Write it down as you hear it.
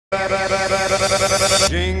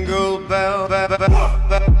Jingle bell.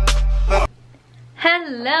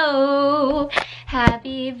 Hello,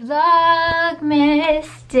 happy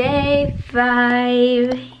Vlogmas day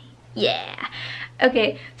 5. Yeah.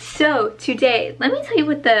 Okay, so today, let me tell you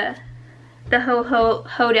what the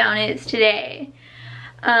hoedown is today.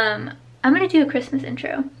 I'm gonna do a Christmas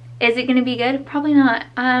intro. Is it gonna be good? Probably not.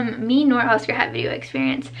 Me nor Oscar have video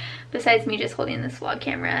experience besides me just holding this vlog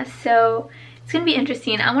camera, so it's gonna be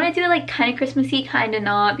interesting. I want to do it like kind of Christmassy, kind of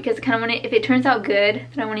not, because I kind of want to, if it turns out good,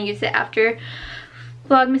 then I want to use it after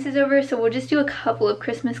Vlogmas is over. So we'll just do a couple of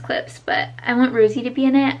Christmas clips, but I want Rosie to be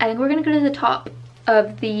in it. I think we're gonna go to the top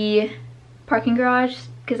of the parking garage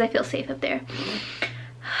because I feel safe up there.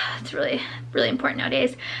 It's really important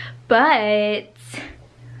nowadays. But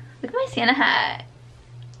look at my Santa hat.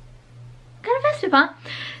 Kind of festive, huh?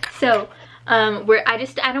 So I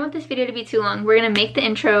don't want this video to be too long. We're gonna make the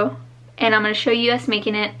intro and I'm gonna show you us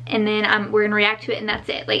making it, and then we're gonna react to it, and that's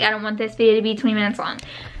it. Like, I don't want this video to be 20 minutes long.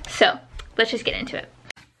 So let's just get into it.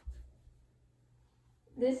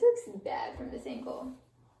 This looks bad from this angle.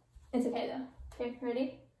 It's okay though. Okay,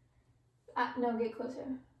 ready? No, get closer.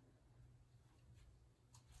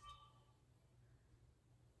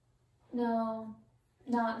 No,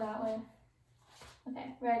 not that way.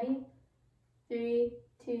 Okay, ready? 3,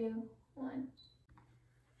 2, 1.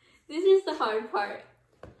 This is the hard part.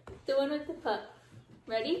 The one with the pup.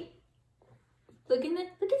 Ready? Look at the camera.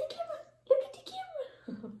 Look at the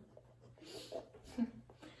camera.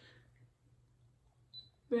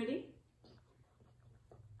 Ready?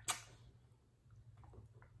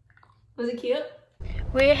 Was it cute?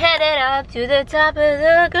 We're headed up to the top of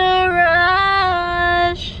the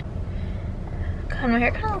garage. God, my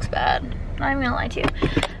hair kind of looks bad. Not even gonna lie to you.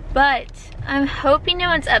 But I'm hoping no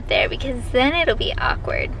one's up there because then it'll be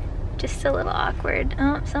awkward. Just a little awkward.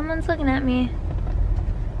 Oh, someone's looking at me.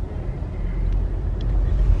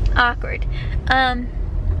 Awkward.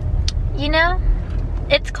 You know,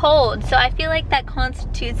 it's cold, so I feel like that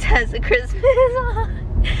constitutes as a Christmas song.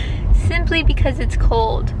 Simply because it's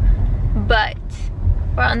cold. But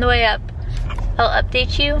we're on the way up. I'll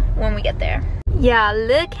update you when we get there. Yeah,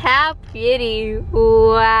 look how pretty.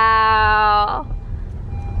 Wow.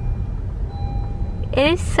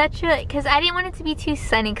 It is such a, because I didn't want it to be too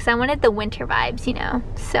sunny because I wanted the winter vibes, you know.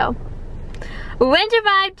 So, winter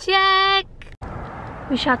vibe check.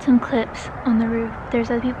 We shot some clips on the roof. There's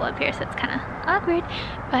other people up here, so it's kind of awkward.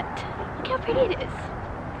 But look how pretty it is.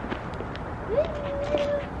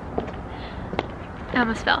 I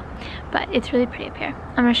almost fell, but it's really pretty up here.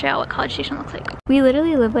 I'm gonna show you what College Station looks like. We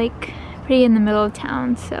literally live like pretty in the middle of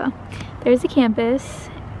town, so there's a campus,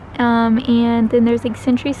 and then there's like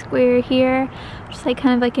Century Square here, which is like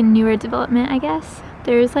kind of like a newer development, I guess.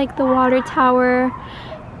 There's like the water tower.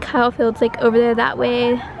 Kyle Field's like over there that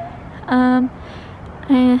way. I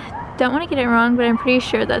don't want to get it wrong, but I'm pretty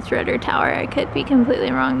sure that's Rudder Tower. I could be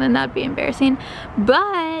completely wrong, then that'd be embarrassing.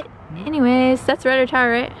 But anyways, that's Rudder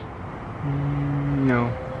Tower, right?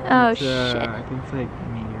 No. Oh shit. I think it's like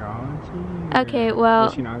meteorology. Okay,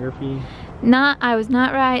 well, oceanography. I was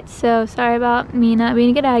not right, so sorry about me not being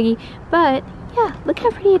a good Aggie. But yeah, look how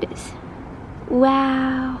pretty it is.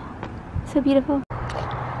 Wow, so beautiful.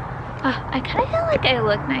 I kind of feel like I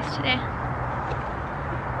look nice today.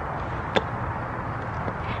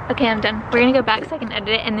 Okay, I'm done. We're gonna go back so I can edit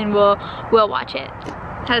it, and then we'll watch it.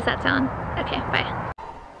 How does that sound? Okay, bye.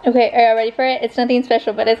 Okay, are y'all ready for it? It's nothing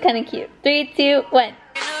special, but it's kind of cute. 3, 2, 1.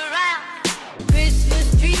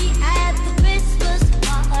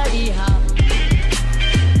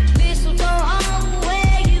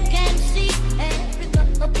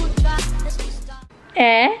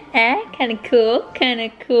 Kind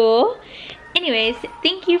of cool. Anyways,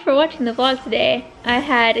 thank you for watching the vlog today. I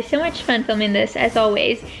had so much fun filming this, as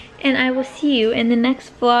always, and I will see you in the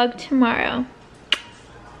next vlog tomorrow.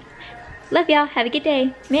 Love y'all. Have a good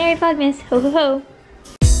day. Merry Vlogmas. Ho ho ho.